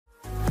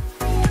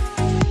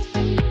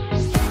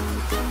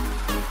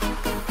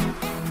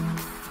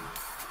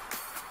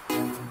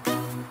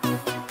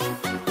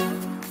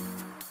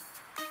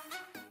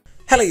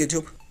Hello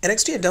YouTube. An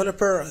XDA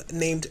developer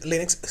named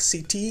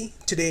linuxct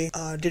today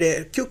did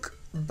a quick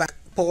back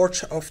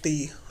port of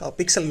the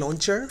Pixel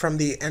launcher from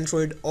the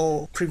Android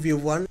O Preview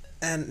 1,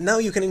 and now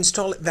you can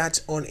install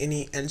that on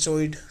any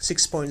Android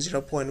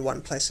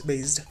 6.0.1 Plus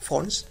based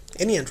phones,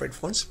 any Android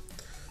phones.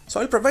 So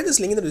I'll provide this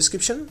link in the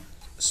description.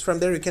 From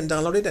there you can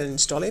download it and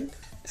install it.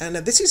 And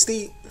this is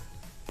the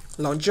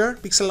launcher,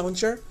 Pixel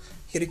launcher.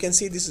 Here you can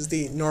see this is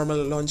the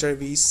normal launcher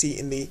we see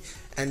in the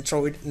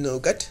Android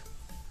Nougat.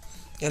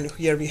 And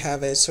here we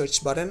have a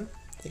search button.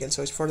 You can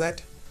search for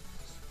that,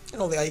 and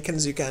all the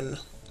icons you can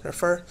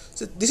refer.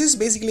 So this is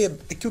basically a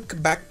quick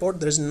backport.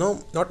 There's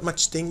not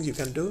much things you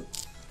can do.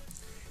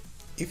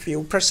 If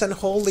you press and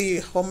hold the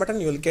home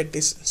button, you will get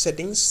these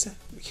settings.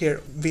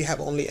 Here we have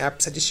only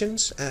app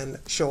suggestions and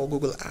show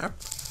Google app.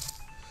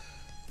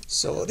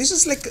 So this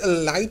is like a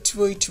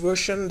lightweight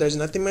version. There's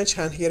nothing much,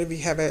 and here we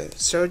have a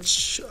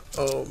search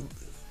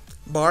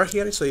bar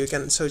here, so you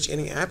can search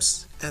any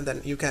apps and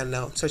then you can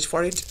now search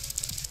for it.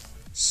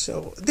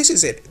 So this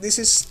is it. This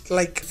is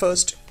like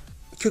first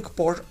quick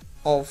port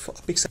of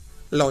Pixel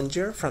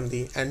launcher from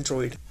the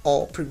Android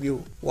O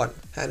Preview 1,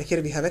 and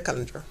here we have a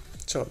calendar.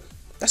 So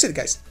that's it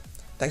guys.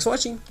 Thanks for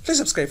watching. Please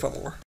subscribe for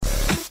more.